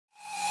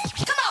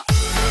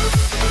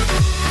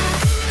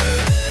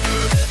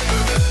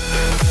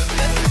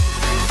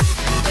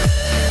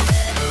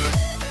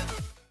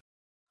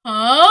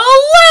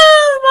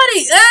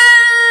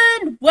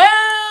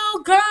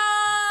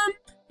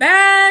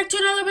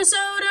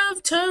episode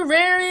of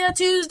Terraria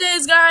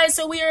Tuesdays, guys.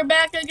 So we are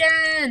back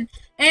again,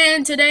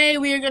 and today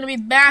we are going to be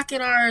back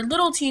in our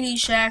little teeny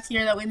shack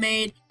here that we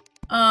made,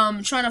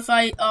 trying to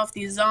fight off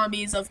these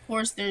zombies. Of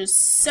course, there's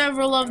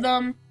several of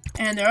them,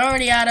 and they're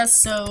already at us.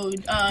 So,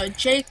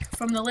 Jake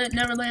from the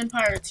Neverland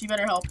Pirates, you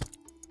better help.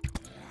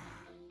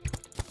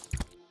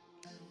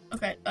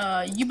 Okay,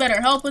 you better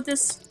help with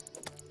this.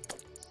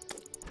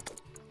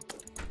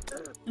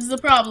 This is a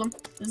problem.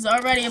 This is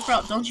already a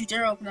problem. Don't you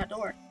dare open that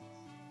door.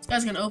 This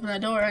guy's gonna open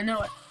that door. I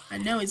know it. I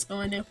know he's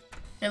going to.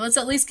 Okay, let's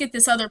at least get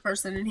this other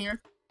person in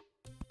here.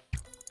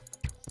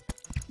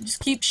 Just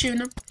keep shooting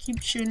him. Keep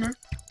shooting her.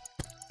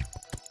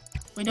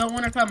 We don't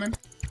want her coming.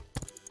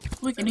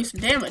 We can do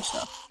some damage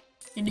though.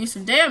 We can do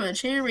some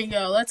damage. Here we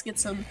go. Let's get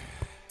some.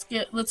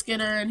 Let's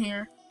get her in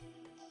here.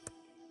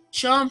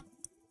 Jump.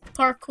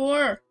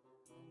 Parkour.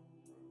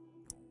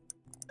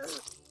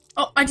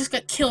 Oh, I just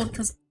got killed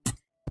because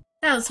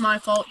that was my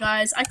fault,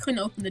 guys. I couldn't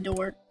open the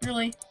door.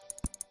 Really?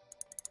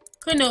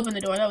 Couldn't open the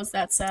door. That was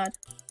that sad.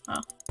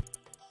 Oh.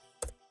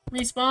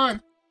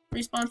 Respawn.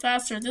 Respawn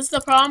faster. This is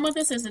the problem with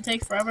this, is it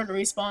takes forever to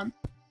respawn.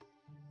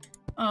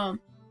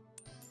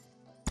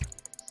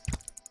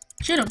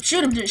 Shoot him.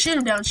 Shoot him. Shoot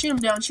him down. Shoot him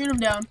down. Shoot him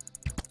down.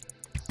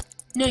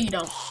 No, you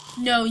don't.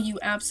 No, you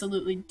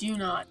absolutely do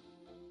not.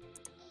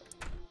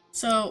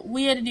 So,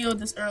 we had to deal with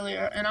this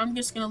earlier, and I'm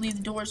just going to leave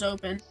the doors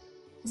open.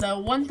 Because I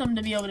want them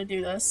to be able to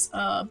do this,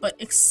 but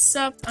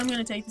except I'm going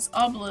to take this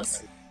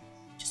obelisk,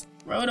 just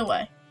throw it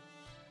away.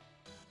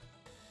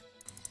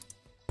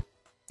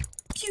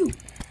 Pew!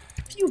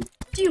 Pew!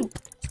 Pew!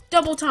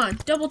 Double time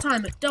it, double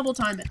time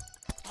it.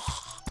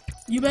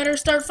 You better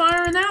start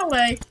firing that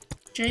way,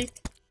 Jake.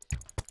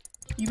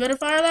 You better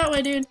fire that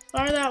way, dude.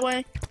 Fire that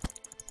way.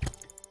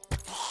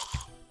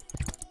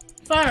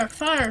 Fire,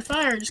 fire,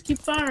 fire. Just keep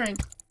firing.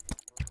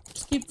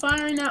 Just keep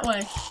firing that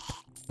way.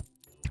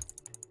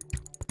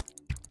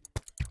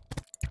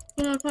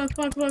 Come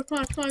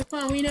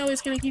on. We know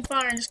he's gonna keep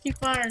firing. Just keep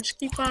firing. Just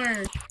keep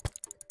firing.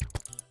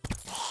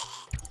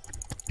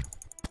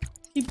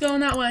 Keep going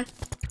that way.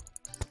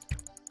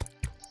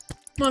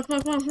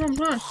 Come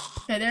on.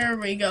 Okay, there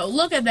we go.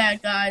 Look at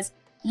that, guys.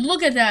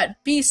 Look at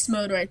that beast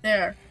mode right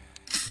there.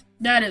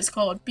 That is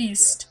called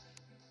beast.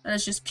 That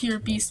is just pure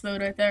beast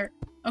mode right there.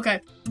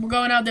 Okay, we're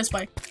going out this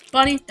way.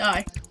 Bunny,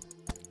 die.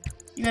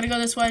 You gotta go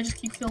this way. Just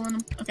keep killing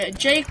him. Okay,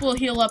 Jake will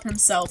heal up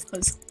himself,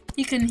 because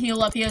he can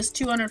heal up. He has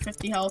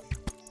 250 health.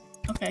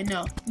 Okay,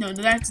 no,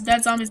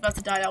 that zombie's about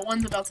to die. That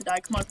one's about to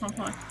die. Come on.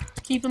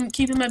 Keep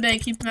him at bay.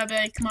 Come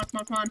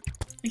on.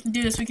 We can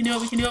do this. We can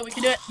do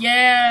it.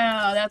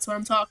 Yeah, that's what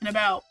I'm talking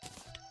about.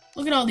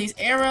 Look at all these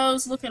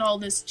arrows. Look at all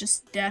this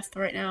just death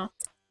right now.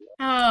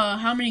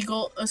 How many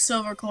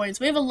silver coins?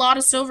 We have a lot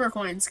of silver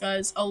coins,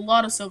 guys. A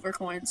lot of silver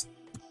coins.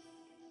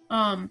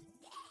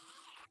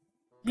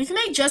 We can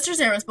make Jester's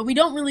arrows, but we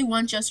don't really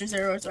want Jester's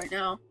arrows right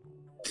now.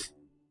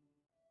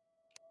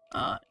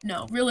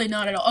 No, really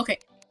not at all. Okay,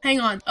 hang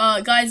on.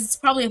 Guys, it's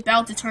probably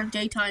about to turn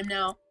daytime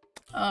now.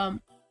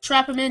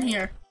 Trap him in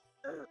here.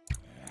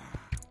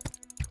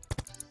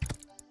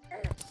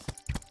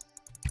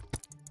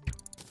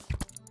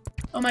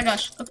 Oh my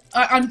gosh. Okay,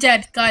 I'm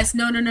dead, guys.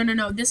 No.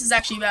 This is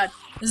actually bad.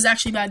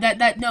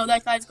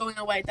 That guy's going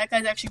away. That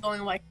guy's actually going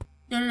away.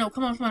 No.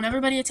 Come on.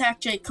 Everybody attack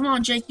Jake. Come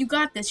on, Jake. You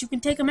got this. You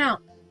can take him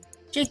out.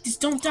 Jake, just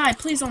don't die.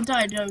 Please don't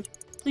die, dude.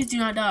 Please do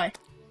not die.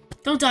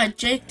 Don't die,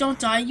 Jake. Don't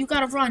die. You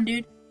gotta run,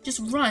 dude. Just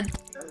run.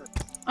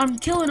 I'm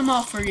killing him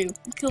off for you.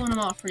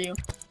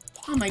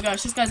 Oh my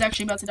gosh, this guy's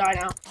actually about to die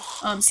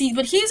now. See,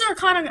 but he's our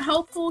kind of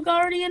helpful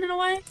guardian in a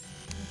way.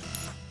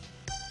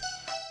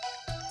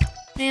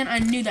 Man, I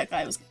knew that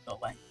guy was gonna go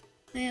away.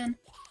 Man.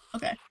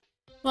 Okay.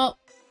 Well,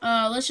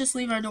 let's just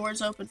leave our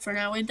doors open for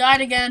now. We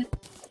died again.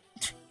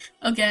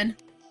 Again.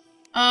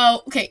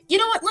 Okay, you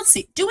know what? Let's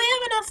see. Do we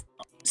have enough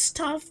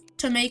stuff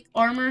to make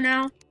armor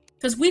now?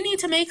 Because we need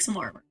to make some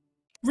armor.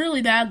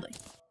 Really badly.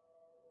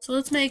 So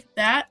let's make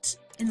that,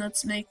 and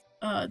let's make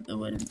the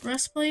wooden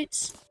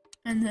breastplates,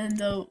 and then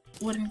the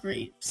wooden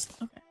greaves.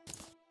 Okay.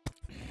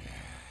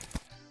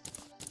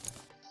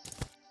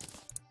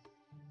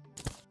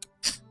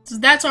 So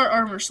that's our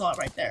armor slot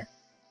right there.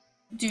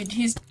 Dude,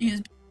 he's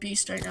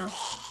beast right now.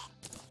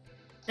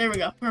 There we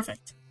go.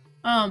 Perfect.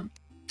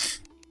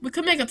 We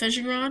could make a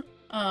fishing rod,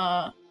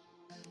 but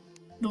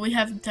we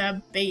have to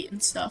have bait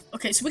and stuff.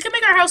 Okay, so we can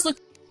make our house look.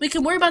 We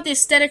can worry about the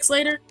aesthetics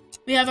later.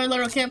 We have our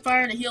little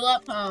campfire to heal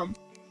up.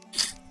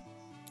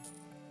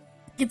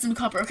 Get some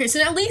copper. Okay, so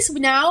at least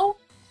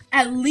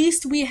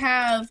we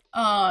have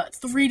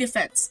 3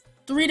 defense.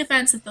 3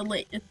 defense at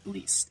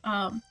least.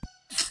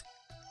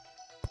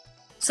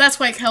 So that's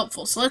quite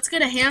helpful. So let's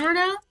get a hammer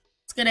now.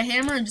 Let's get a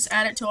hammer and just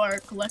add it to our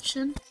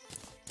collection.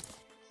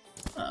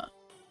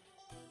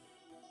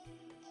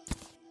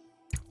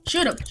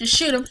 Shoot him. Just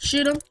shoot him.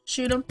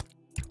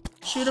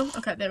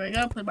 Okay, there we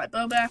go. Put my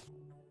bow back.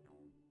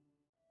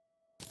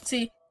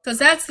 See, because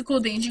that's the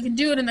cool thing, is you can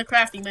do it in the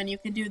crafting menu. You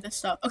can do this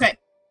stuff. Okay.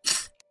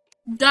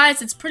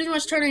 Guys, it's pretty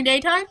much turning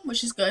daytime,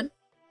 which is good.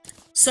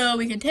 So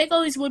we can take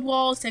all these wood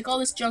walls, take all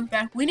this junk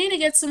back. We need to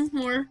get some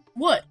more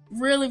wood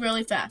really,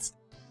 really fast.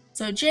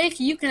 So Jake,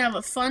 you can have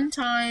a fun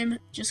time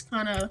just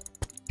kind of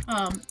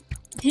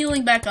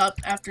healing back up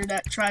after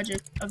that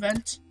tragic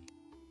event.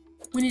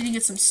 We need to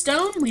get some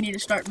stone. We need to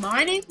start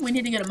mining. We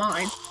need to get a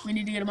mine. We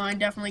need to get a mine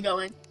definitely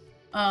going.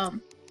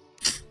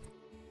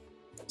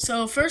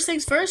 So first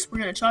things first, we're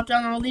going to chop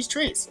down all these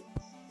trees.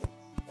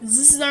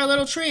 This is our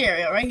little tree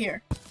area right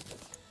here.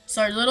 It's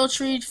our little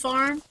tree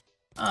farm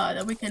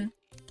that we can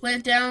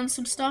plant down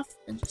some stuff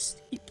and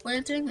just keep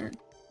planting, and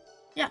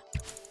yeah.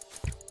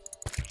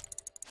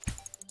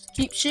 Just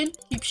keep shooting,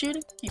 keep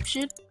shooting, keep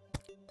shooting.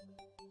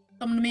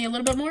 Come to me a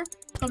little bit more.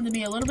 Come to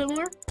me a little bit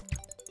more.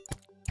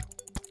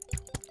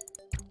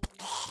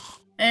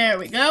 There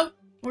we go.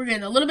 We're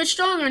getting a little bit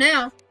stronger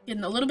now.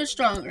 Getting a little bit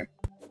stronger.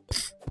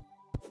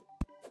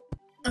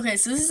 Okay,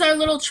 so this is our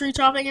little tree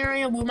chopping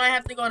area. We might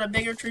have to go on a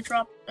bigger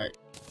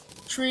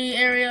tree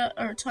area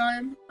or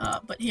time,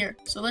 but here.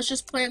 So let's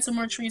just plant some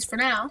more trees for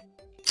now.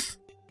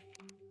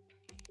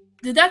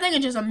 Did that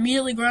thing just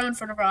immediately grow in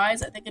front of our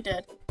eyes? I think it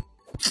did.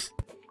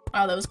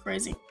 Wow, that was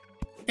crazy.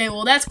 Okay,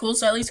 well that's cool,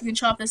 so at least we can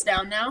chop this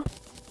down now.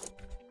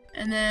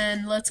 And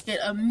then let's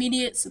get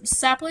some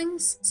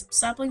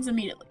saplings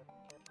immediately.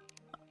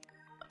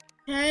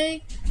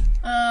 Okay,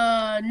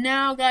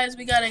 now guys,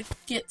 we gotta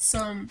get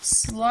some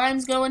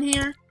slimes going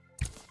here.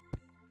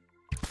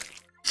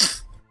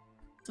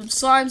 Some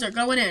slimes are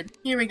going in.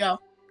 Here we go.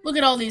 Look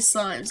at all these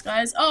slimes,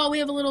 guys. Oh, we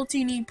have a little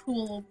teeny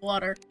pool of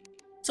water.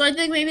 So I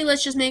think maybe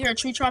let's just make our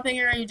tree chopping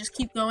area and just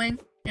keep going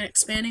and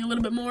expanding a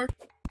little bit more.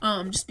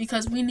 Just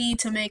because we need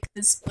to make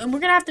this, and we're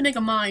gonna have to make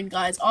a mine,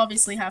 guys.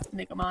 Obviously have to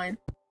make a mine.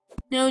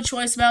 No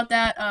choice about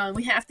that.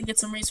 We have to get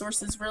some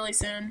resources really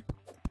soon.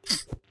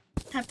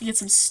 Have to get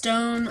some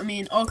stone, I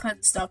mean, all kinds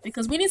of stuff,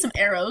 because we need some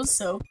arrows,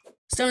 so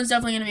stone's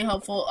definitely gonna be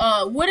helpful.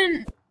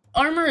 Wooden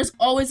armor is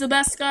always the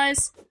best,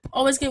 guys.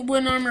 Always get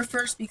wooden armor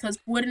first, because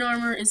wooden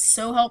armor is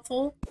so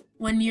helpful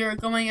when you're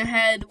going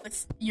ahead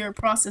with your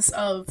process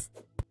of,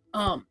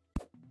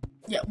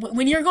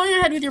 when you're going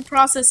ahead with your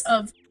process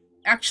of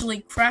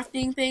actually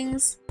crafting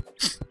things,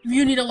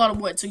 you need a lot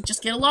of wood. So you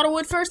just get a lot of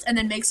wood first, and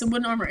then make some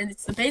wooden armor, and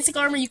it's the basic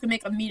armor you can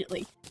make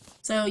immediately.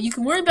 So you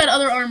can worry about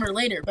other armor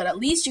later, but at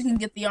least you can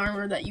get the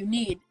armor that you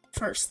need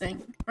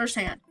firsthand.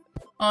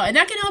 And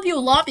that can help you a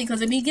lot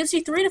because it gives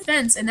you 3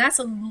 defense, and that's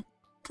a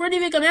pretty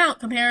big amount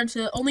compared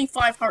to only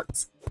 5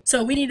 hearts.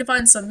 So we need to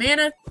find some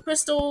mana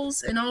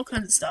crystals and all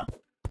kinds of stuff.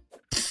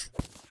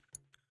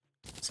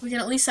 So we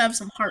can at least have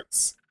some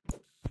hearts.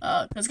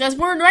 Because guys,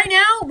 right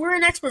now, we're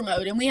in expert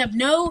mode, and we have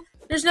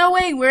there's no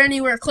way we're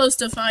anywhere close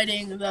to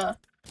fighting the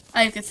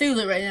Eye of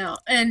Cthulhu right now.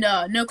 And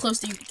no close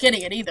to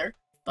getting it either.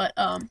 But,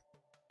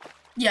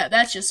 yeah,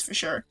 that's just for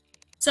sure.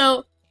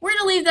 So, we're going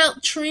to leave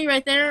that tree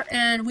right there,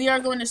 and we are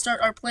going to start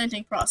our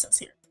planting process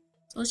here.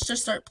 So let's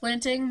just start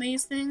planting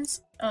these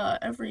things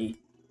every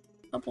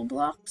couple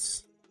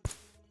blocks.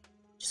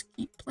 Just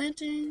keep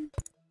planting.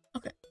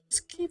 Okay,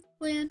 just keep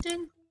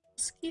planting.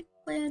 Just keep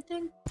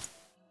planting.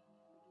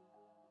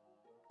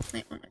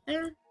 Plant one right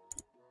there.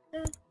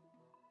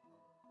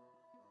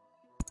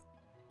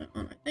 Plant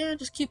one right there.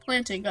 Just keep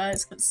planting,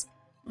 guys, because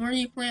the more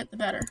you plant, the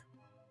better.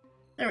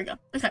 There we go.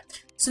 Okay,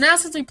 so now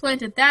since we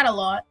planted that a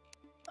lot,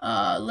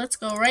 let's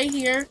go right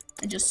here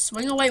and just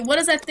swing away. What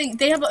is that thing?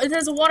 It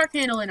has a water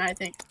candle in it, I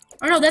think.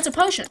 Or no, that's a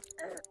potion.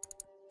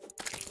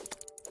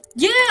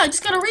 Yeah, I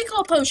just got a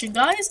recall potion,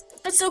 guys.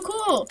 That's so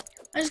cool.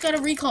 I just got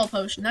a recall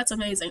potion. That's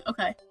amazing.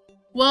 Okay.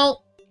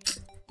 Well,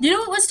 you know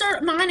what? Let's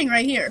start mining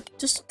right here.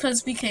 Just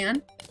because we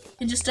can.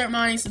 And just start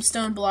mining some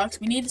stone blocks.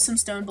 We need some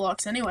stone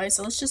blocks anyway,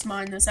 so let's just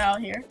mine this out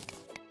here.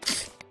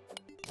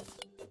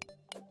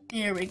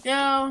 Here we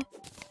go.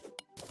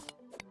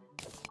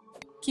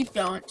 Keep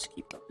going. Just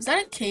keep going. Is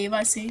that a cave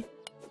I see?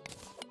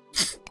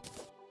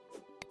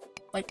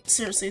 Like,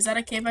 seriously, is that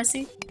a cave I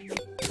see?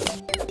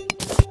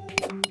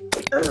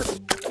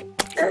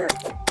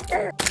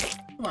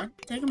 Come on,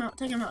 take him out,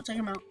 take him out, take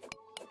him out.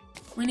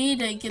 We need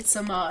to get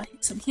some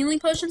healing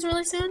potions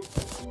really soon.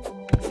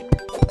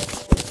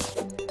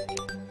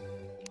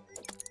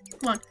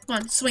 Come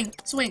on, swing,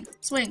 swing,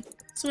 swing,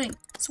 swing,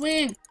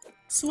 swing,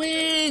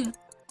 swing,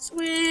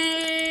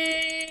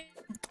 swing.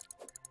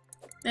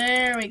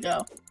 There we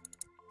go.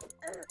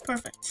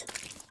 Perfect.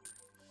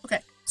 Okay,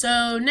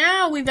 so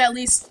now we've at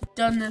least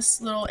done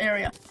this little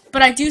area.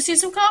 But I do see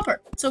some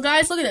copper. So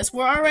guys, look at this.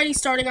 We're already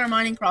starting our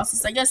mining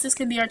process. I guess this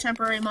can be our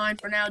temporary mine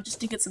for now, just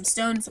to get some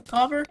stone and some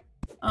copper.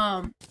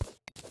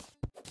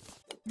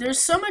 There's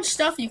so much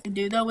stuff you can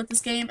do, though, with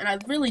this game, and I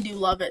really do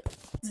love it.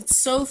 It's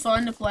so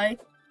fun to play.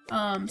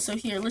 So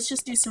here, let's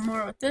just do some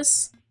more with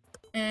this.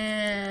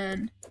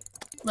 And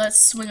let's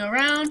swing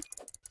around.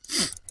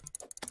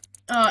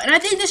 And I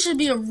think this should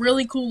be a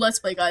really cool Let's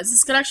Play, guys.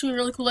 This could actually be a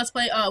really cool Let's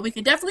Play. We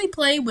could definitely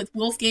play with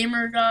Wolf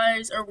Gamer,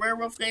 guys, or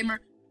Werewolf Gamer.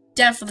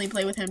 Definitely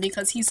play with him,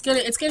 because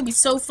it's gonna be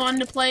so fun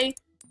to play.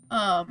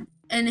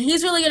 And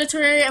he's really good at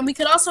Terraria, and we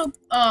could also,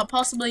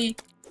 possibly,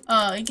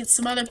 get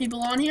some other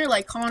people on here,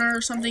 like Connor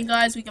or something,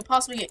 guys. We could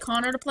possibly get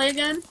Connor to play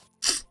again.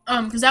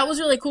 Because that was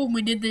really cool when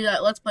we did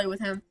that Let's Play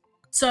with him.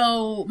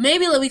 So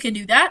maybe we can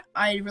do that.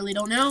 I really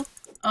don't know.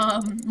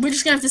 We're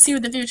just gonna have to see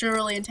what the future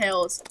really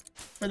entails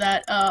for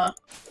that.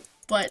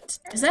 But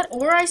is that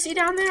ore I see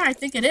down there? I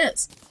think it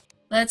is.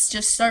 Let's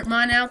just start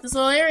mining out this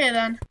little area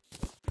then.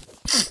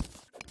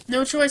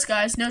 No choice,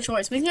 guys. No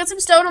choice. We can get some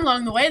stone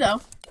along the way,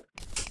 though.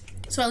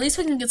 So at least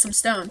we can get some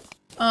stone.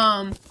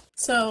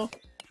 So,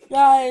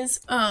 guys,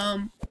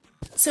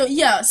 so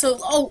yeah, so,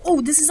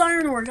 oh, this is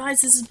iron ore,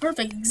 guys. This is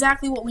perfect.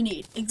 Exactly what we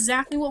need.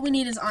 Exactly what we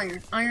need is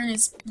iron. Iron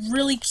is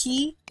really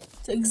key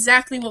to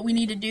exactly what we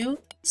need to do.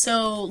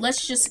 So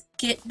let's just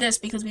get this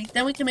because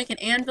then we can make an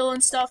anvil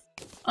and stuff.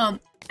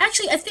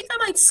 Actually, I think I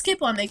might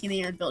skip on making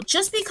the anvil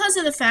just because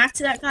of the fact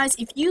that, guys,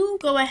 if you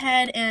go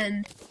ahead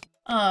and,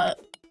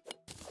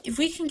 if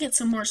we can get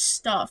some more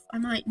stuff, I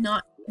might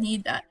not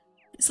need that.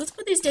 So let's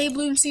put these day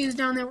bloom seeds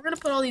down there. We're going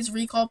to put all these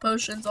recall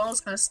potions, all this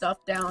kind of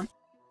stuff down.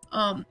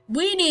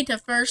 We need to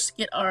first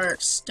get our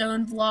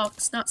stone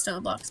blocks, not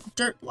stone blocks,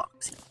 dirt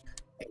blocks.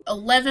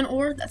 11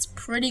 ore, that's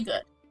pretty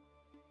good.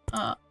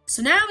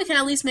 So now we can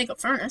at least make a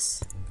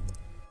furnace.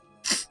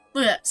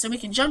 Look at that. So we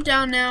can jump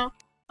down now.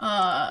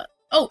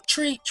 Oh,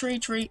 tree.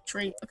 Okay,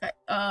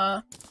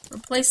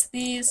 replace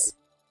these.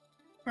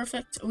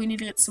 Perfect. We need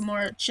to get some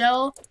more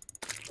gel.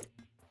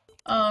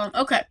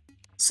 Okay.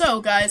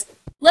 So, guys,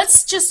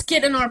 let's just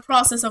get in our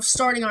process of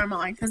starting our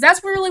mine, because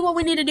that's really what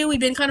we need to do. We've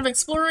been kind of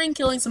exploring,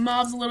 killing some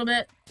mobs a little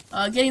bit,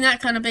 getting that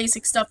kind of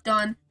basic stuff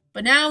done.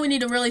 But now we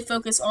need to really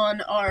focus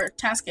on our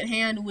task at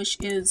hand, which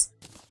is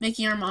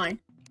making our mine.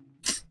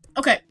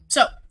 Okay,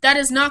 so that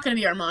is not going to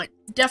be our mine.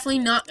 Definitely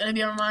not going to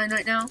be our mine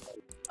right now.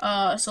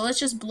 So let's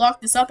just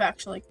block this up,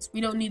 actually, because we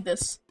don't need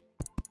this.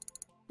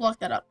 Block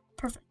that up.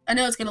 Perfect. I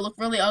know it's going to look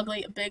really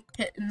ugly, a big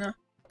pit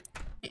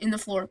in the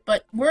floor,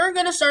 but we're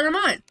going to start our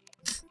mine.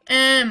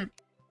 And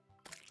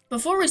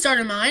before we start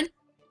our mine,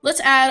 let's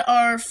add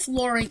our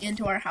flooring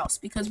into our house,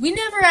 because we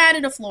never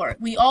added a floor.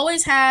 We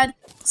always had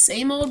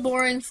same old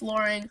boring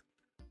flooring,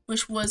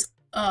 which was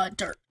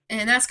dirt.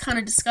 And that's kind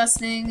of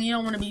disgusting. You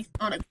don't want to be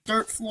on a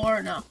dirt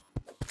floor, no.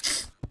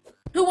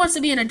 Who wants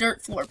to be in a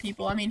dirt floor,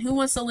 people? I mean, who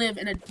wants to live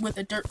with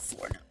a dirt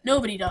floor? No,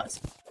 nobody does.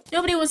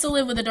 Nobody wants to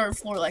live with a dirt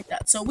floor like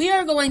that. So we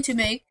are going to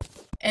make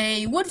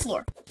a wood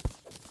floor.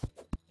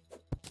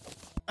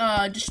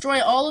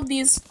 Destroy all of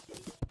these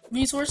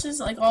resources,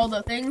 like all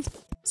the things.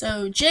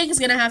 So Jake is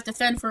going to have to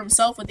fend for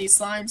himself with these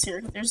slimes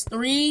here. There's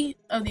 3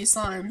 of these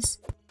slimes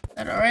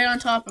that are right on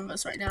top of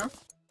us right now.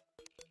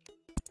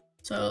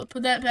 So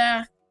put that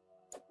back.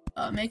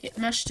 Make it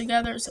mesh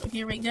together. So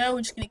here we go.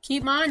 We're just going to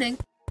keep mining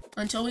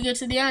until we get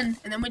to the end.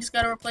 And then we just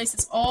got to replace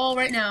this all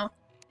right now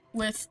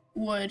with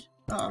wood.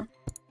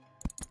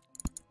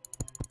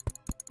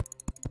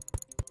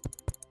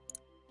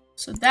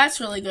 So that's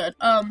really good.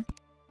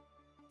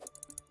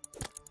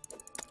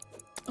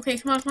 Okay,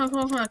 come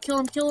on.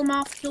 Kill him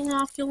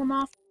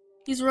off.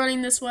 He's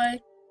running this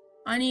way.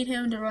 I need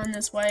him to run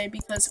this way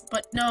because,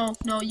 but no,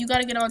 you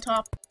gotta get on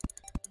top.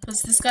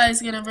 Because this guy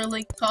is gonna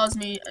really cause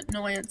me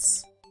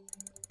annoyance.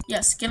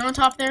 Yes, get on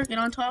top there, get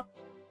on top.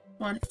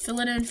 Come on, fill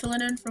it in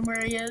from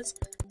where he is.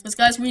 Because,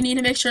 guys, we need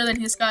to make sure that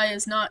this guy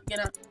is not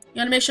gonna, you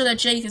gotta make sure that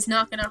Jake is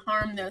not gonna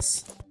harm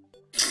this.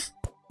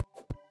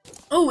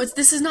 Oh,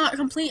 this is not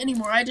complete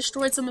anymore. I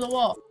destroyed some of the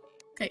wall.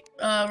 Okay,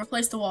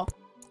 replace the wall.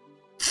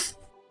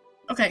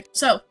 Okay,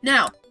 so,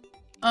 now,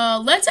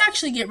 let's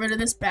actually get rid of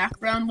this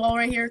background wall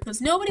right here,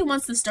 because nobody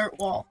wants this dirt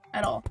wall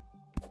at all.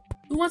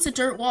 Who wants a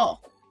dirt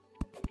wall?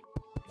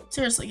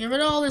 Seriously, get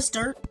rid of all this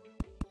dirt,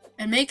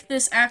 and make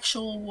this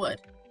actual wood.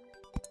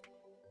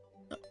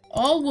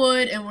 All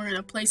wood, and we're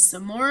gonna place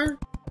some more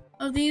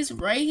of these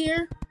right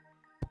here.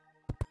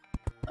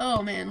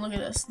 Oh man, look at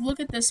this. Look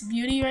at this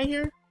beauty right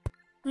here.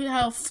 Look at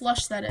how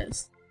flush that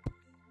is.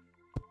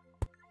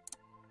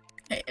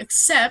 Okay,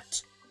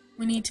 except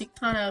we need to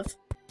kind of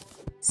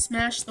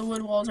smash the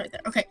wood walls right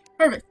there. Okay,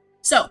 perfect.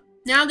 So,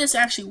 now this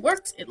actually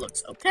works. It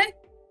looks okay.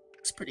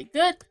 Looks pretty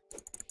good.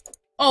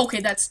 Oh, okay,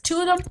 that's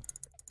 2 of them.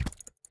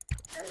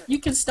 You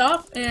can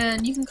stop,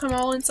 and you can come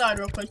all inside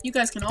real quick. You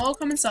guys can all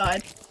come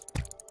inside.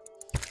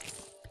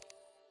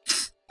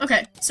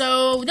 Okay,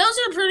 so those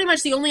are pretty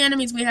much the only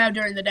enemies we have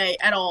during the day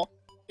at all,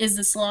 is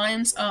the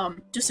slimes.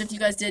 Just if you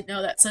guys didn't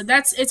know that. So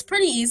it's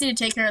pretty easy to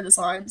take care of the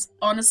slimes,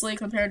 honestly,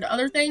 compared to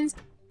other things.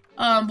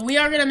 But we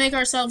are gonna make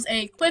ourselves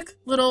a quick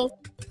little,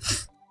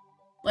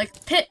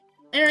 like, pit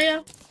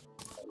area.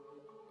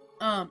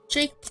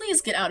 Jake,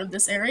 please get out of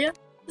this area.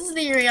 This is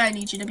the area I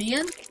need you to be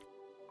in.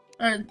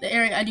 Or the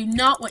area I do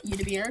not want you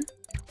to be in.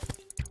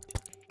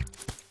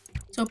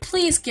 So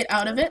please get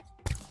out of it.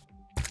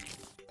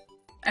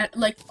 At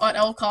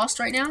all cost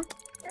right now.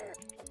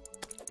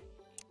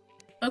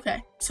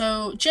 Okay,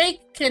 so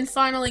Jake can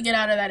finally get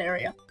out of that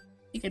area.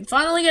 He can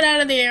finally get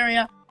out of the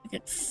area. We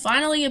can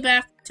finally get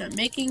back to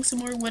making some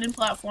more wooden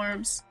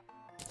platforms.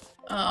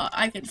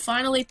 I can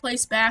finally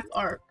place back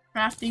our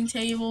crafting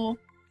table.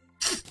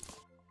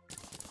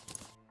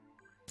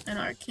 And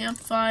our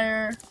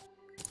campfire.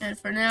 And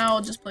for now,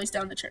 I'll just place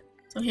down the chair.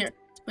 So here,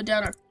 let's put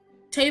down our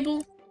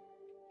table.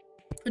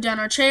 Put down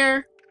our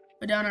chair.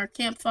 Put down our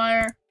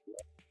campfire.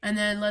 And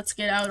then let's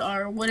get out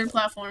our wooden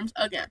platforms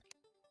again.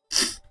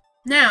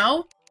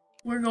 Now,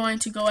 we're going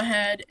to go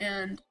ahead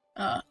and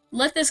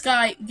let this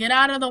guy get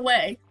out of the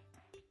way.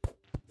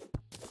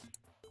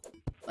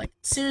 Like,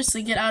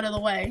 seriously, get out of the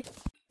way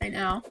right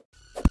now.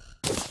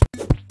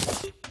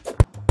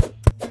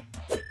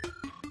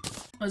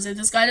 Because if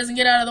this guy doesn't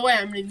get out of the way,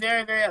 I'm going to be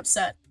very, very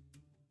upset.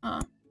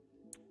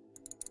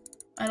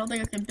 I don't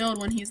think I can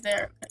build when he's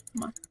there. Okay,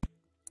 come on.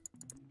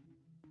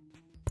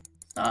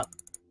 Stop.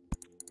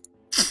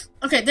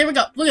 Okay, there we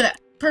go. Look at that.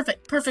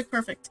 Perfect, perfect,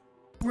 perfect.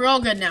 We're all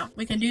good now.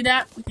 We can do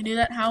that. We can do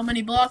that. How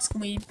many blocks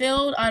can we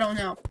build? I don't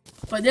know.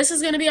 But this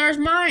is going to be our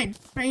mine.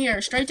 Right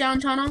here. Straight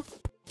down tunnel.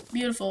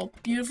 Beautiful.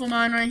 Beautiful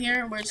mine right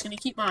here. We're just going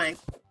to keep mining.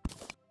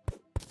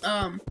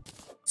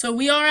 So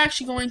we are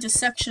actually going to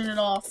section it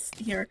off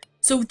here.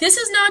 So this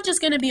is not just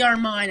going to be our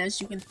mine,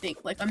 as you can think.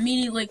 Like,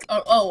 immediately, like,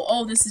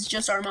 oh, this is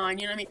just our mine.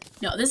 You know what I mean?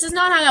 No, this is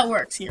not how that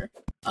works here.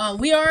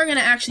 We are going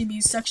to actually be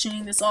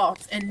sectioning this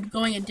off and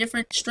going in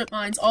different strip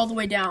mines all the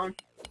way down.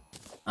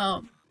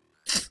 For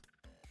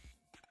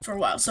a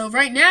while. So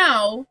right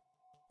now,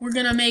 we're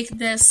going to make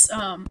this,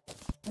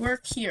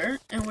 work here.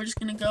 And we're just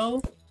going to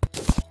go...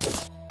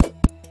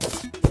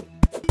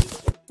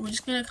 We're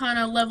just going to kind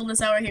of level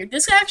this out right here.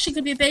 This actually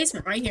could be a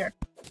basement right here.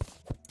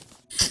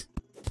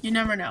 You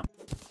never know.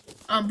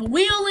 But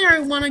we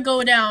only want to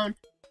go down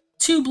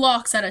 2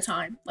 blocks at a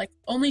time. Like,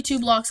 only 2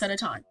 blocks at a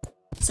time.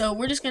 So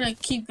we're just going to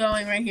keep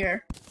going right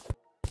here.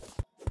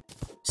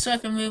 So I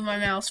can move my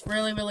mouse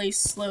really, really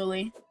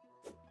slowly.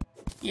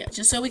 Yeah,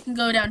 just so we can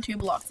go down 2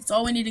 blocks. That's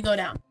all we need to go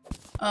down.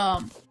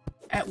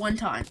 At one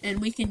time.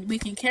 And we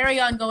can carry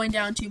on going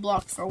down 2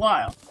 blocks for a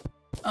while.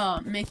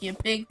 Making a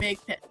big, big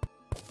pit.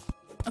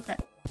 Okay.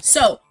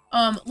 So,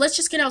 let's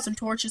just get out some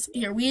torches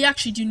here. We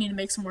actually do need to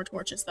make some more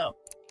torches, though.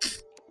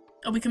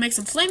 We can make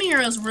some flaming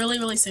arrows really,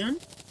 really soon.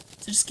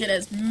 So just get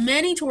as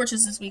many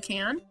torches as we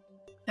can.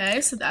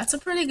 Okay, so that's a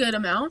pretty good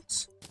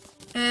amount.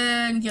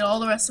 And get all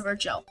the rest of our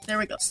gel. There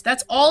we go. So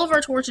that's all of our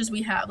torches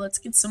we have. Let's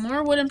get some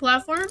more wooden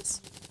platforms.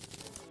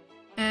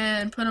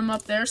 And put them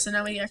up there. So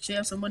now we actually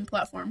have some wooden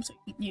platforms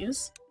we can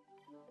use.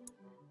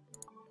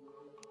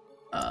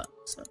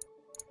 So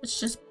let's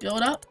just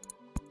build up.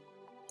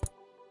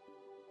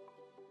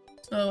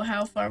 So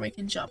how far we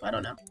can jump, I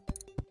don't know.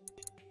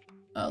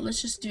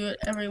 Let's just do it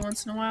every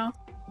once in a while.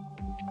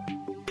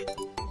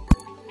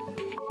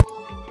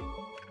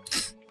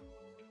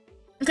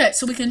 Okay,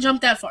 so we can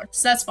jump that far,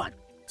 so that's fine.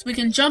 So we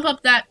can jump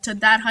up that to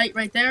that height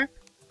right there.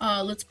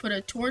 Let's put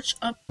a torch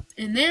up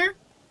in there.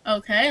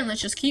 Okay, and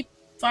let's just keep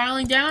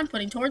filing down,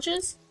 putting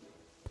torches.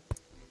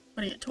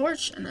 Putting a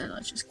torch, and then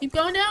let's just keep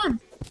going down.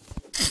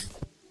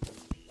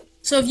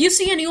 So if you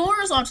see any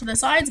ores onto the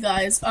sides,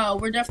 guys,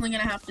 we're definitely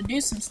going to have to do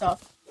some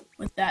stuff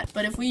with that.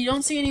 But if we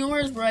don't see any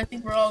ores, I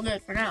think we're all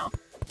good for now.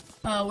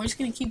 We're just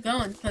gonna keep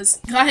going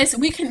because, guys,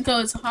 we can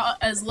go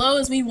as low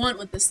as we want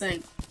with this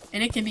thing,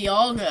 and it can be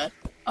all good.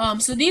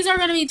 So these are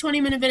gonna be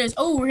 20-minute videos.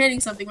 Oh, we're hitting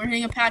something. We're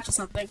hitting a patch of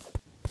something.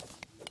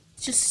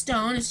 It's just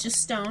stone. It's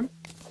just stone.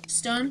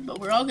 Stone, but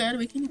we're all good.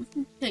 We can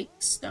take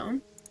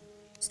stone.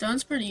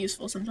 Stone's pretty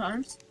useful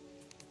sometimes.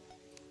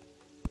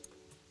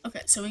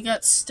 Okay, so we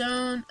got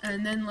stone,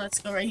 and then let's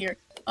go right here.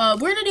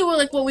 We're gonna do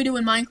like what we do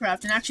in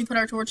Minecraft and actually put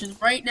our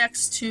torches right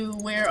next to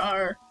where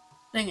our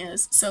thing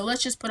is. So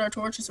let's just put our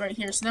torches right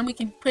here. So then we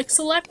can quick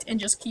select and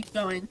just keep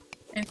going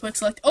and quick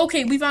select.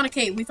 Okay, we found a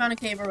cave. We found a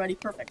cave already.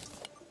 Perfect.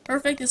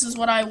 Perfect. This is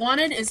what I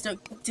wanted, is to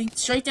dig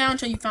straight down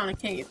until you found a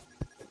cave.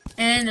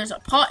 And there's a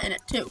pot in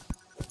it too.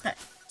 Okay.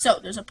 So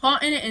there's a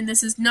pot in it, and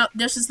this is not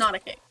a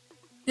cave.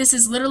 This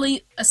is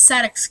literally a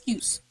sad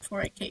excuse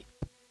for a cave.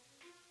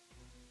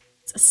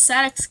 It's a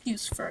sad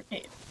excuse for a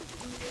cave.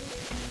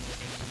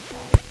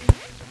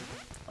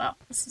 Wow,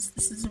 this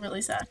is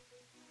really sad.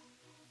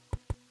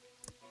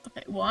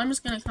 Okay, well, I'm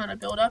just gonna kind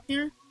of build up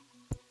here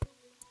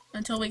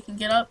until we can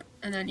get up,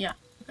 and then yeah.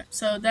 Okay,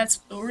 so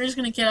we're just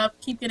gonna get up,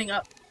 keep getting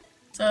up.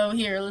 So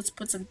here, let's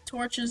put some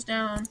torches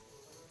down.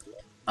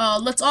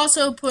 Let's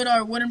also put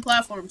our wooden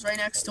platforms right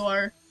next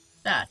to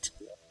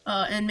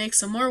and make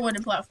some more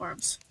wooden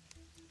platforms.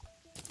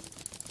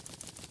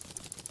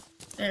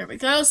 There we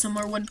go. Some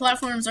more wooden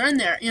platforms are in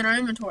there in our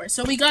inventory.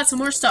 So we got some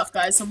more stuff,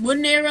 guys. Some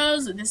wooden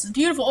arrows. This is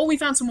beautiful. Oh, we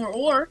found some more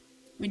ore.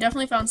 We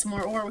definitely found some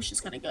more ore, which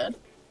is kind of good.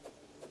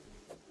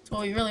 That's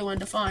what we really wanted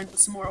to find, was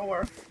some more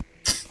ore.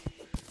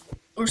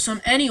 Or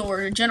any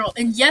ore in general.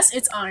 And yes,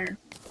 it's iron.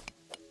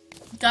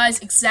 Guys,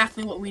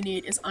 exactly what we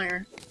need is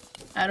iron.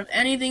 Out of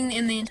anything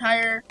in the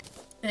entire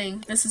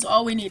thing, this is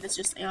all we need. It's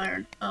just the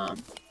iron.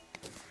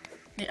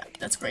 Yeah,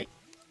 that's great.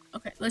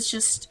 Okay, let's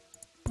just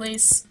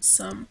place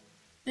some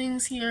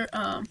things here.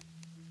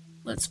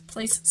 Let's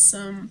place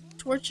some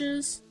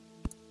torches.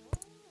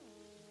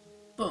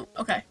 Boom.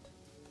 Okay.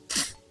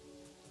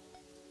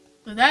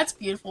 So that's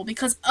beautiful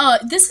because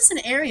this is an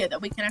area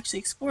that we can actually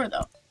explore,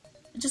 though.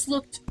 I just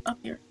looked up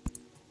here.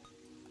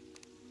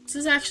 This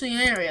is actually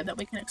an area that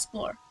we can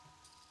explore.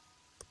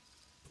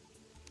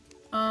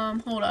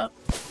 Hold up.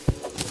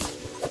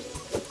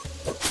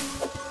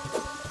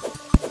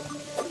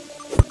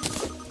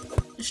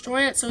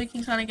 Destroy it so we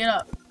can kind of get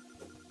up.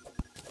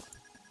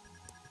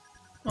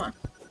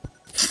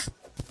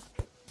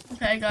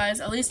 Okay,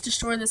 guys, at least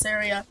destroy this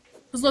area.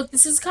 Because look,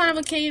 this is kind of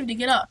a cave to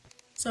get up.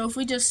 So if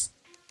we just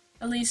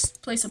at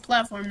least place a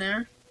platform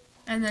there,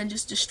 and then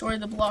just destroy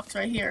the blocks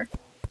right here,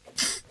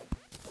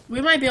 we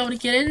might be able to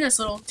get in this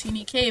little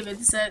teeny cave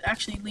that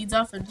actually leads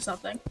up into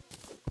something.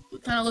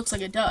 It kind of looks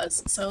like it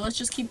does. So let's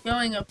just keep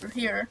going up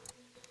here.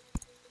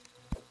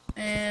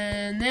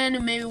 And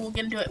then maybe we'll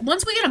get into it.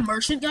 Once we get a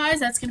merchant, guys,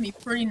 that's going to be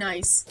pretty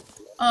nice.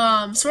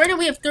 So right now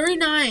we have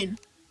 39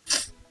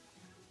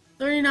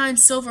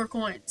 silver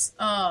coins.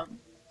 I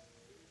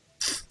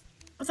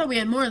thought we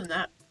had more than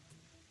that.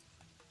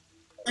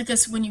 I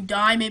guess when you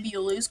die, maybe you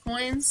lose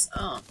coins.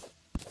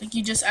 Like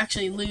you just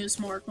actually lose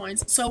more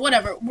coins. So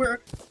whatever.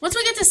 Once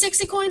we get to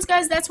 60 coins,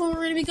 guys, that's when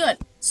we're gonna be good.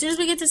 As soon as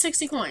we get to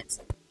 60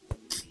 coins.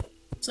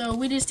 So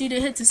we just need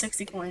to hit to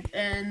 60 coins,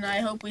 and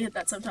I hope we hit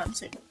that sometime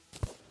soon.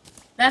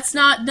 That's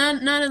not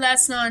none of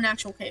that's not an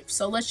actual cave.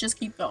 So let's just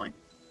keep going.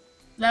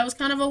 That was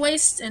kind of a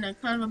waste and a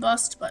kind of a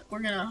bust, but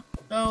we're gonna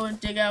go and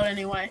dig out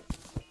anyway.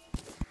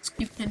 Let's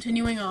keep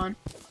continuing on.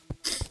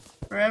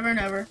 Forever and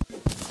ever.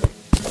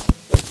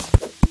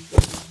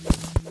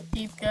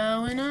 Keep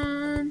going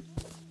on.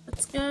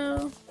 Let's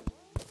go.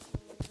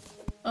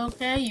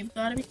 Okay, you've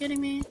got to be kidding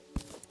me.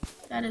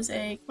 That is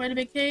quite a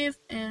big cave,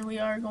 and we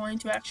are going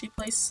to actually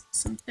place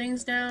some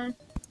things down.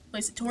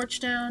 Place a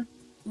torch down.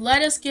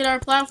 Let us get our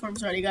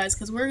platforms ready, guys,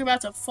 because we're about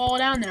to fall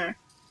down there.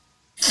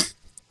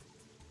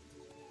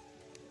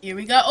 Here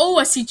we go. Oh,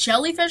 I see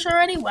jellyfish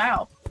already?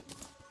 Wow.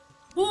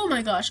 Oh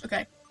my gosh.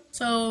 Okay.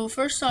 So,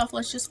 first off,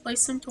 let's just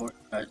place some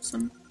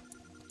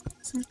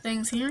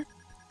things here.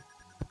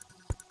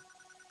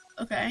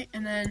 Okay,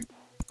 and then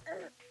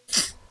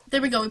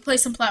there we go. We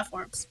place some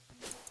platforms.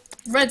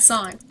 Red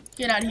sign.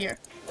 Get out of here.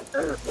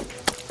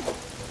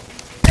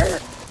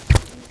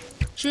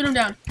 Shoot him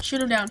down.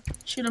 Shoot him down.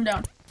 Shoot him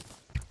down.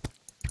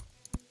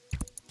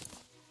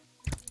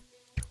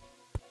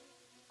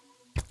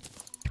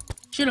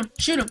 Shoot him.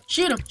 Shoot him.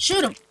 Shoot him.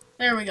 Shoot him.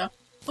 There we go.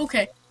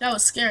 Okay, that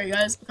was scary,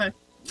 guys. Okay.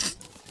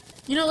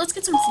 You know, let's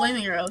get some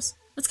flaming arrows.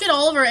 Let's get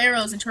all of our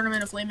arrows and turn them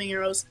into flaming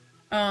arrows.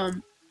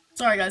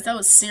 Sorry, guys. That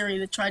was Siri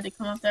that tried to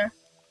come up there.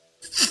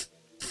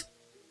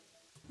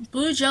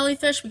 Blue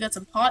jellyfish. We got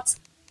some pots.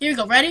 Here we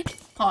go. Ready?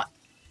 Pot.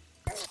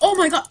 Oh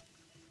my god.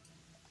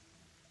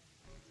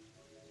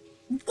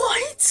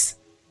 What?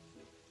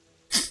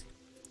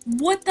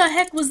 What the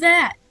heck was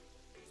that?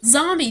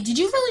 Zombie, did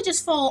you really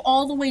just fall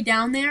all the way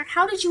down there?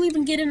 How did you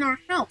even get in our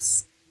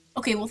house?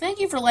 Okay, well, thank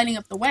you for lighting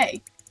up the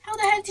way. How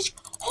the heck did you...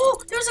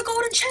 Oh, there's a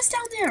golden chest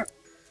down there!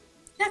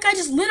 That guy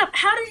just lit up.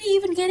 How did he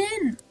even get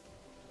in?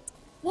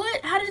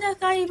 What? How did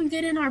that guy even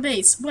get in our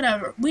base?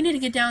 Whatever. We need to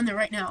get down there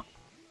right now.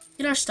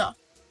 Get our stuff.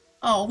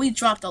 Oh, we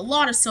dropped a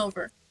lot of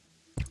silver.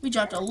 We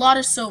dropped a lot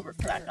of silver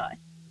for that guy.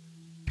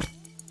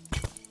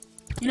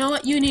 You know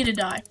what? You need to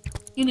die.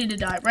 You need to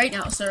die right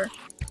now, sir.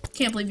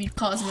 Can't believe you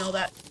caused me all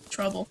that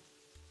trouble.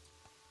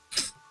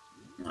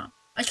 Wow.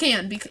 I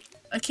can't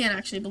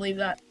actually believe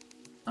that.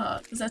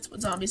 Because that's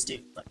what zombies do.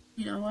 But,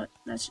 you know what?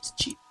 That's just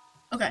cheap.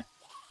 Okay.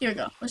 Here we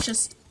go. Let's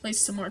just place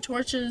some more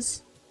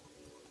torches.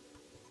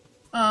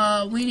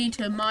 We need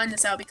to mine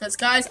this out because,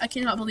 guys, I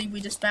cannot believe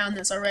we just found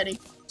this already.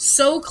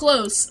 So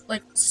close.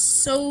 Like,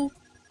 so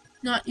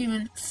not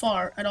even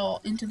far at all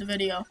into the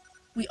video.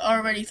 We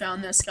already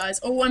found this,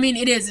 guys. Oh, I mean,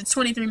 it is. It's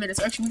 23 minutes.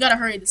 Actually, we gotta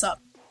hurry this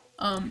up.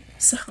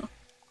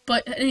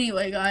 But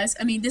anyway, guys,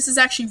 I mean, this is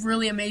actually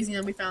really amazing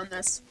that we found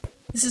this.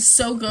 This is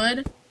so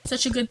good.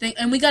 Such a good thing.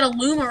 And we got a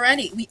loom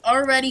already. We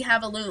already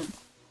have a loom.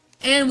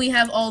 And we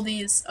have all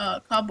these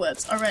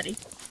cobwebs already.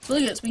 So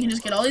look at this. We can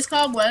just get all these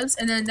cobwebs,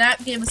 and then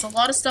that gave us a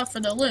lot of stuff for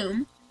the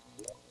loom.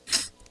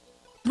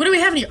 What do we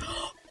have in here?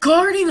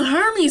 Guarding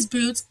Hermes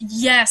boots.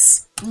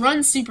 Yes.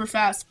 Run super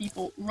fast,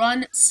 people.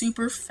 Run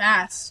super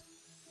fast.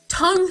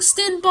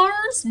 Tungsten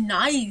bars.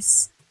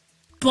 Nice.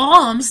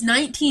 Bombs.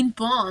 19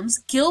 bombs.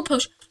 Gill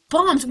potion.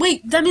 Bombs.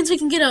 Wait, that means we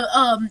can get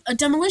a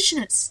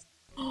demolitionist.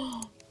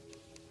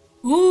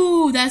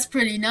 Ooh, that's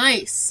pretty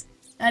nice.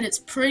 That is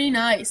pretty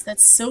nice.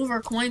 That's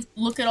silver coins.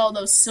 Look at all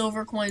those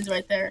silver coins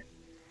right there.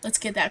 Let's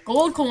get that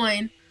gold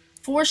coin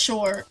for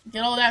sure.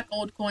 Get all that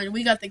gold coin.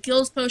 We got the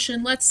Gills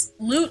potion. Let's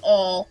loot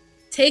all.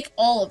 Take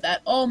all of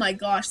that. Oh my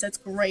gosh, that's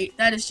great.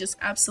 That is just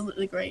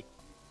absolutely great.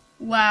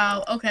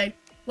 Wow, okay.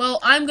 Well,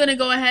 I'm gonna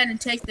go ahead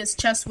and take this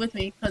chest with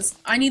me, because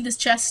I need this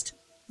chest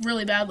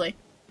really badly.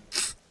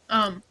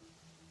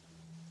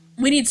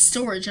 We need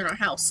storage in our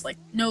house, like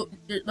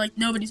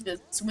nobody's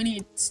business. We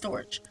need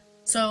storage.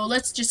 So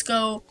let's just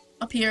go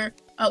up here.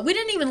 We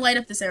didn't even light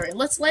up this area.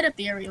 Let's light up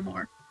the area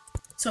more.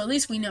 So at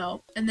least we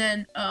know. And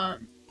then,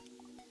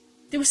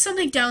 there was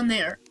something down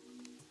there.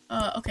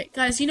 Okay,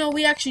 guys, you know,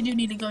 we actually do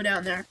need to go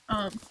down there.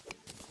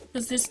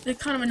 Because it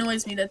kind of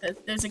annoys me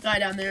that there's a guy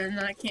down there and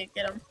then I can't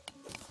get him.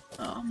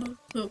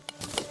 Poop.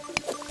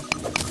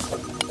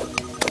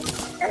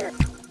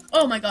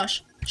 Oh my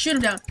gosh. Shoot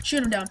him down.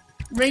 Shoot him down.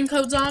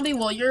 Raincoat zombie,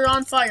 well, you're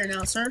on fire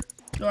now, sir.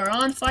 You are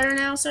on fire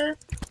now, sir.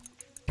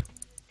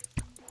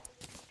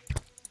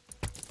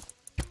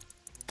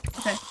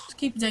 Okay, let's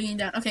keep digging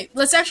down. Okay,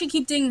 let's actually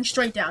keep digging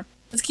straight down.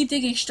 Let's keep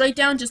digging straight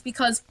down just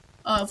because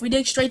If we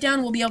dig straight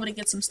down, we'll be able to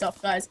get some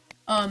stuff, guys.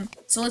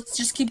 So let's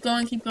just keep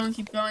going, keep going,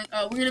 keep going.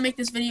 We're gonna make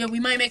this video. We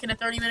might make it a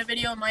 30-minute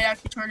video. It might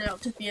actually turn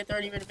out to be a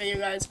 30-minute video,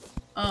 guys.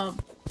 I'm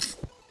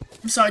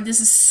sorry. This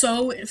is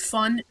so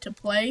fun to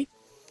play,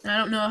 and I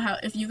don't know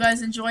if you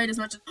guys enjoy it as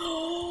much as.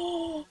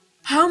 Oh,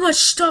 how much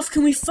stuff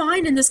can we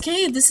find in this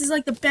cave? This is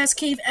like the best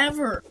cave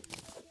ever.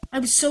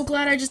 I'm so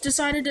glad I just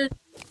decided to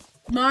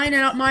mine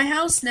out my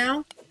house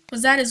now,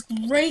 because that is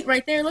great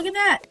right there. Look at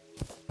that.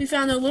 We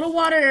found a little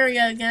water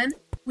area again.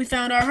 We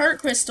found our heart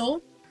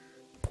crystal.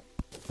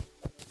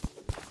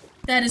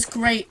 That is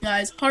great,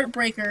 guys.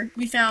 Heartbreaker.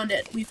 We found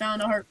it. We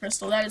found a heart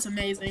crystal. That is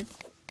amazing.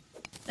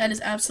 That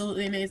is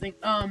absolutely amazing.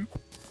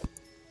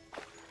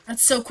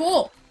 That's so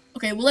cool.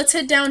 Okay, well, let's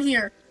head down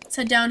here. Let's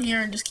head down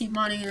here and just keep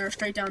mining in our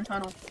straight down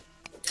tunnel.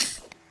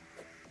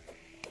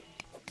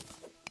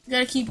 We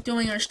gotta keep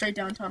doing our straight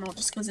down tunnel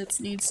just because it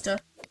needs to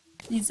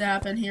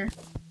happen here.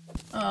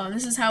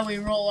 This is how we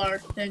roll our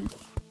thing.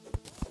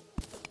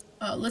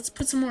 Let's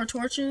put some more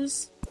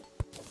torches.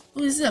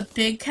 Oh, this is a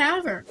big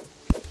cavern.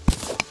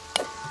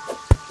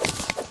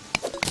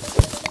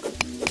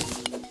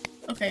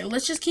 Okay,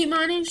 let's just keep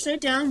mining straight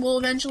down. We'll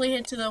eventually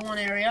hit to the one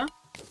area.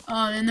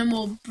 And then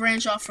we'll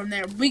branch off from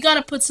there. We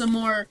gotta put some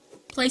more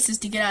places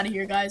to get out of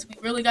here, guys. We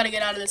really gotta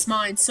get out of this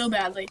mine so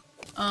badly.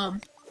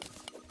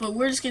 But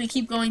we're just gonna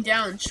keep going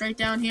down, straight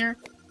down here.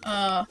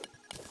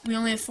 We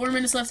only have 4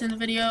 minutes left in the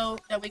video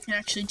that we can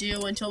actually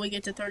do until we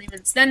get to 30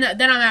 minutes. Then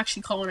I'm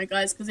actually calling it,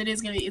 guys, because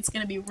it's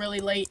gonna be really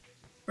late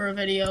for a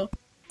video.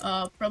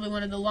 Probably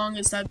one of the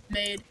longest I've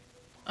made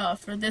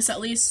for this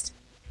at least.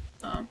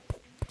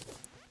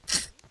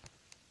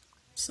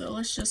 So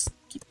let's just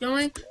keep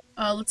going.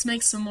 Let's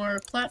make some more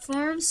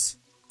platforms.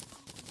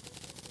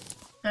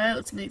 Okay,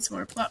 let's make some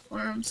more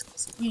platforms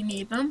because we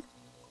need them.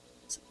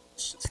 So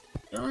let's just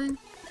keep going.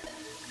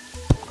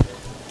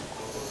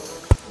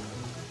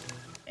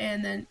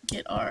 And then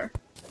get our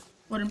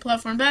wooden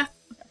platform back.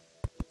 Okay.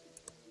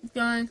 Keep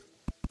going.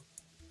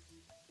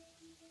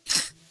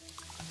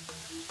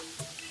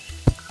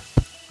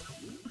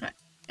 Okay.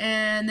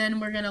 And then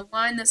we're gonna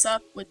line this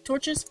up with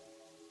torches.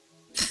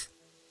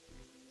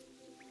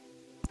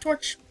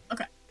 Torch.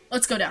 Okay.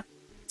 Let's go down.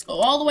 Let's go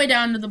all the way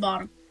down to the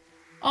bottom.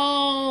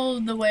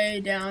 All the way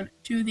down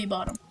to the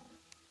bottom.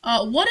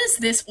 What is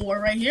this ore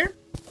right here?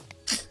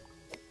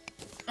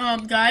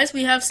 Guys,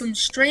 we have some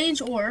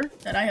strange ore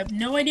that I have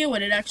no idea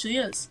what it actually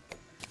is.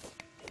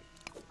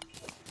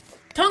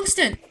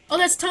 Tungsten! Oh,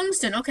 that's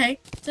tungsten. Okay.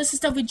 This is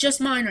stuff we just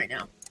mined right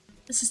now.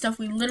 This is stuff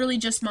we literally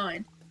just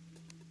mined.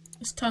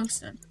 It's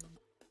tungsten.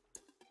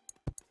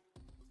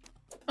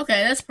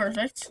 Okay, that's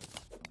perfect.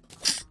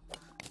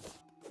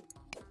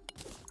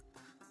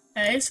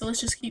 Okay, so let's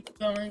just keep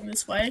going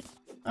this way.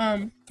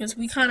 Because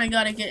we kind of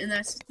got to get in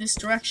this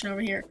direction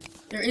over here.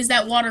 There is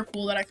that water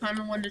pool that I kind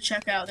of wanted to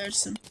check out. There's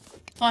some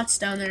pots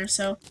down there,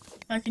 so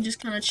I can just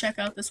kind of check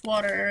out this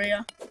water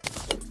area.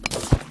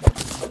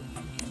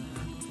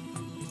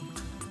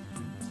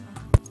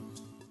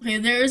 Okay,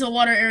 there is a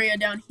water area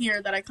down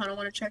here that I kind of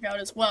want to check out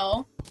as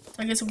well. So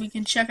I guess we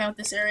can check out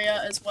this area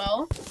as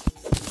well.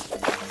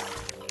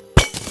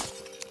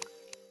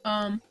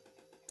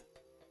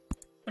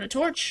 Put a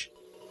torch.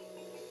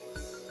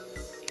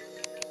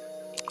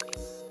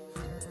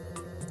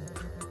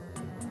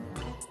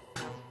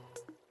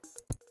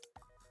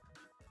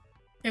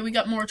 Okay, we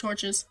got more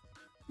torches.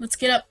 Let's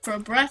get up for a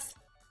breath.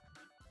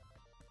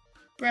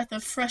 Breath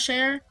of fresh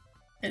air.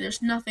 Okay,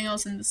 there's nothing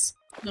else in this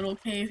little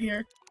cave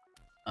here.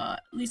 At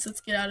least let's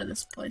get out of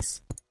this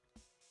place.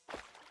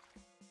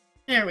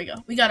 There we go.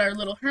 We got our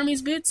little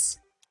Hermes boots.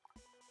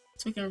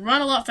 So we can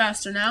run a lot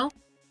faster now.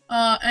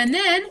 And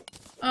then,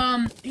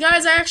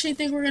 guys, I actually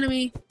think we're going to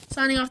be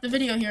signing off the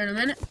video here in a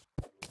minute.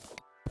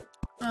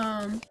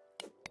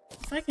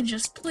 If I can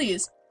just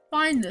please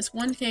find this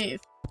one cave.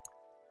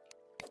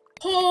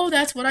 Oh,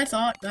 that's what I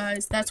thought,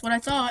 guys. That's what I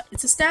thought.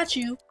 It's a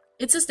statue.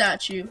 It's a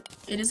statue.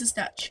 It is a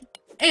statue.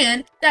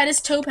 And that is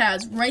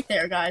topaz right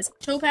there, guys.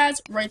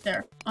 Topaz right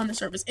there on the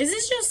surface. Is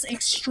this just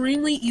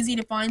extremely easy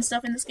to find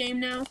stuff in this game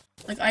now?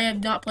 Like, I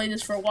have not played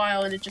this for a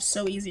while, and it's just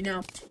so easy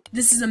now.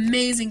 This is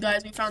amazing,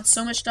 guys. We found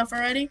so much stuff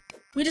already.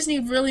 We just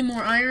need really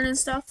more iron and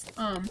stuff.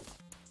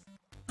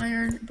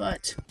 Iron,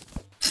 but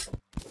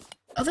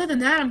other than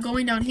that, I'm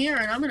going down here,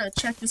 and I'm gonna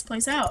check this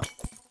place out.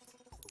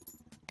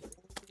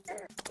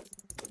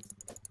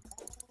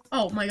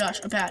 Oh my gosh,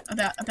 a bat, a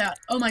bat, a bat.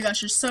 Oh my gosh,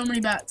 there's so many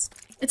bats.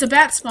 It's a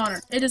bat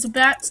spawner. It is a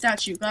bat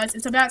statue, guys.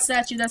 It's a bat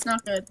statue. That's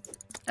not good.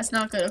 That's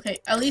not good. Okay,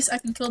 at least I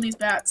can kill these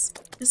bats.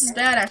 This is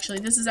bad, actually.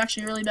 This is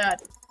actually really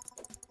bad.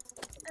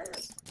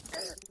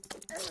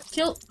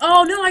 Kill.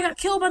 Oh no, I got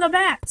killed by the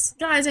bats.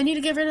 Guys, I need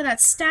to get rid of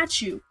that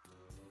statue.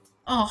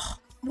 Oh,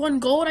 1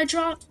 gold I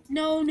dropped?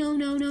 No, no,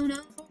 no, no,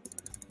 no.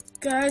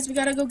 Guys, we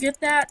gotta go get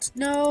that.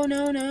 No,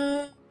 no,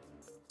 no.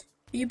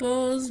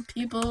 Peoples,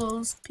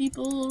 peoples,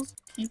 peoples,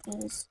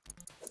 peoples.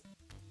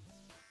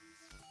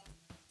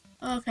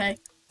 Okay.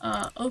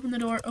 Open the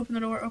door, open the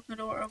door, open the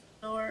door, open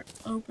the door,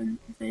 open.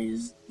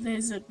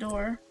 There's a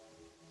door.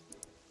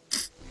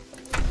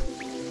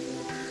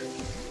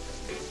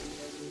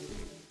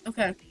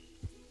 Okay.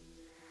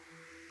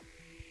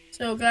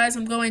 So, guys,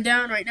 I'm going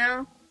down right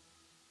now.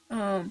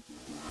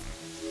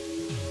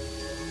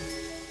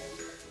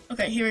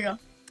 Okay, here we go.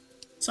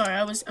 Sorry,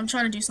 I'm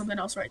trying to do something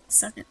else right this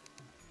second.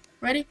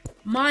 Ready?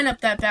 Mine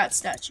up that bat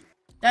statue.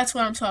 That's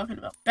what I'm talking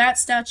about. Bat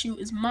statue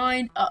is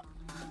mined up.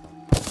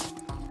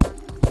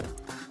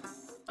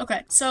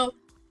 Okay, so,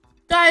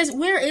 guys,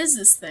 where is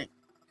this thing?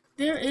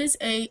 There is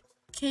a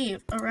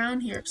cave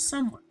around here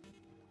somewhere.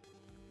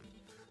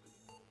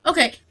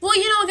 Okay, well,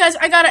 you know what, guys?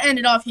 I gotta end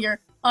it off here.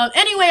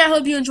 Anyway, I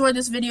hope you enjoyed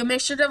this video. Make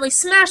sure to definitely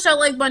smash that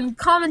like button,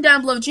 comment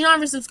down below, do not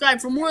forget to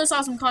subscribe for more of this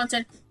awesome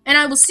content, and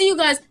I will see you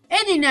guys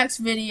in the next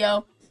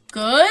video.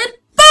 Good